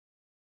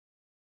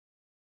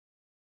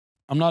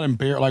I'm not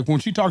embarrassed. Like when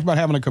she talks about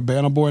having a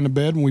cabana boy in the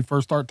bed when we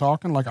first start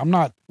talking, like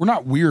we're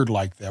not weird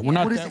like that. We're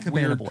not What is that a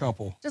cabana weird boy?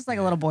 couple. Just like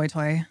a little boy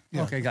toy.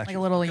 Yeah. Okay, gotcha. Like a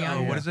little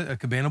young. What is it? A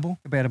cabana boy?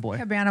 Cabana boy.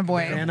 Cabana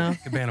boy.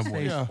 Cabana boy.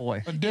 Yeah.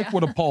 Boy. A dick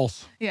with a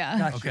pulse. Yeah.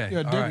 Gotcha. Okay.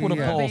 Yeah, dick all right. with a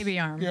Yeah. pulse. Baby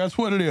arm. Yeah, that's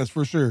what it is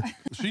for sure.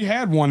 She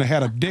had one that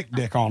had a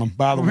dick on him,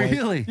 by the way.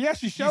 Really? Yeah,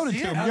 she showed it see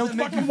to it? me. How It does was that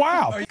make fucking you-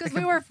 wild. Because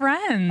we were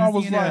friends. I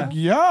was you know? like,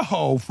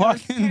 yo,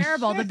 fucking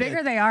Terrible. The shit.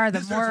 bigger they are, the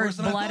This more hurts worse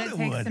than I blood thought it it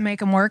takes would. to make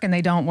them work, and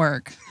they don't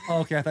work. Oh,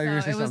 okay, I thought you were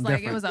going So to say it was something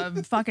like different. it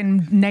was a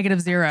fucking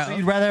 -0. So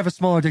you'd rather have a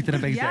smaller dick than a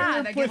big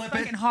Yeah, dick? that gets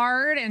fucking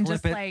hard and Flip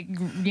just it. like,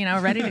 you know,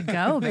 ready to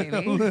go,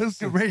 baby.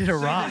 Listen, Ready to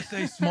So rock.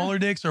 they say smaller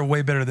dicks are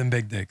way better than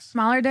big dicks.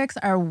 Smaller dicks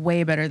are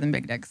way better than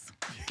big dicks.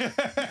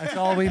 That's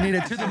all we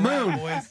needed. To the moon.